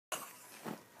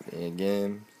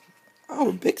Again.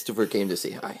 Oh, Bixtifer came to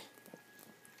say hi.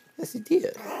 Yes, he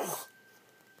did.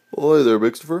 Oh, hey there,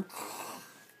 Bixtifer.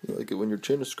 You like it when your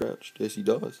chin is scratched? Yes, he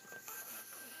does.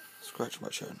 Scratch my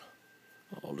chin.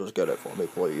 Oh, just get it for me,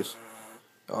 please.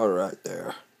 Alright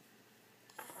there.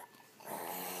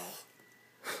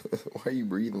 Why are you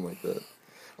breathing like that?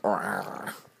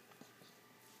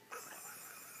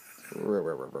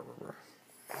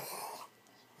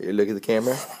 Here, look at the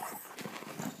camera.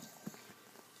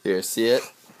 Here, sit.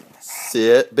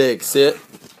 Sit. Big, sit.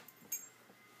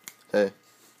 Hey,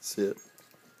 sit.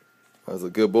 That was a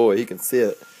good boy. He can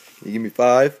sit. Can you give me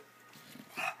 5?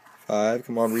 5.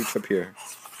 Come on, reach up here.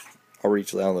 I'll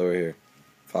reach down over here.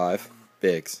 5.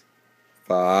 Bigs.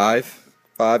 5.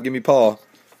 5. Give me paw.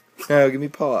 No, give me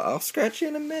paw. I'll scratch you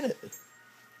in a minute.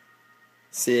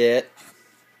 Sit.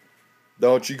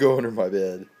 Don't you go under my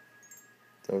bed.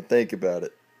 Don't think about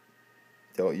it.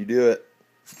 Don't you do it.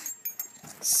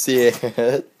 Sit.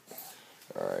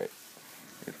 Alright.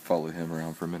 Follow him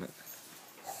around for a minute.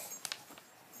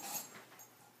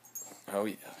 Oh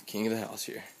yeah, king of the house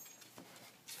here.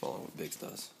 Let's follow what Biggs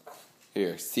does.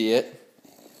 Here, see it?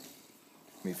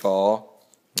 Let me fall.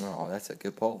 Oh, that's a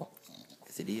good paw.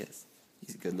 Yes, it is.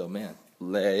 He's a good little man.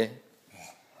 Lay.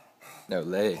 No,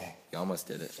 lay. You almost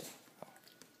did it.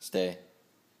 Stay.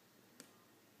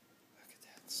 Look at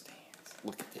that stance.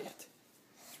 Look at that.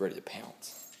 It's ready to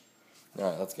pounce.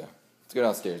 Alright, let's go. Let's go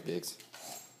downstairs, Biggs.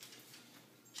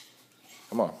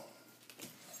 Come on.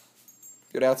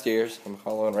 Go downstairs. I'm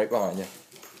following right behind you.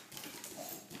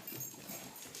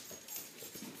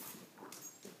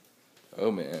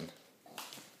 Oh, man.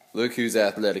 Look who's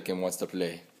athletic and wants to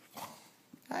play.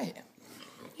 I am.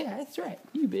 Yeah, that's right.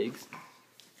 You, Biggs.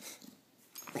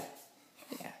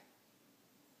 Yeah.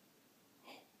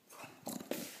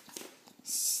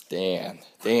 Stand.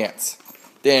 Dance.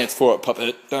 Dance for it,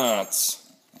 puppet.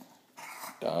 Dance.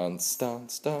 Dance,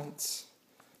 dance, dance.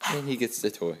 And he gets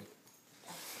the toy.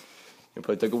 You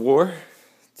play tug of war?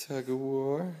 Tug of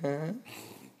war, huh?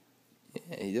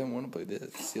 Yeah, he doesn't want to play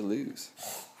this. He'll lose.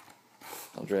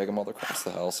 I'll drag him all across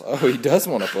the house. Oh, he does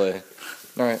want to play.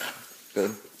 Alright,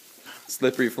 good.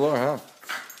 Slippery floor, huh?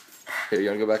 Here, you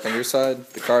want to go back on your side?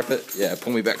 The carpet? Yeah,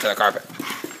 pull me back to the carpet.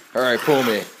 Alright, pull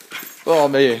me. Pull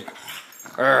me.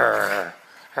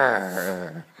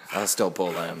 I'll still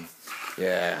pull him.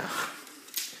 Yeah.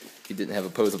 He didn't have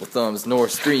opposable thumbs nor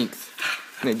strength.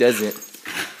 He doesn't.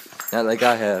 Not like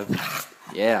I have.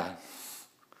 Yeah.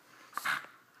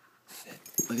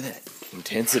 Look at that.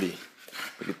 Intensity.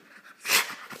 Look at,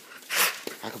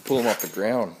 I could pull him off the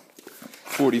ground.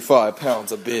 45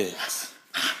 pounds of Biggs.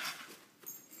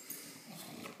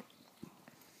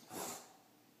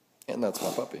 And that's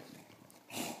my puppy.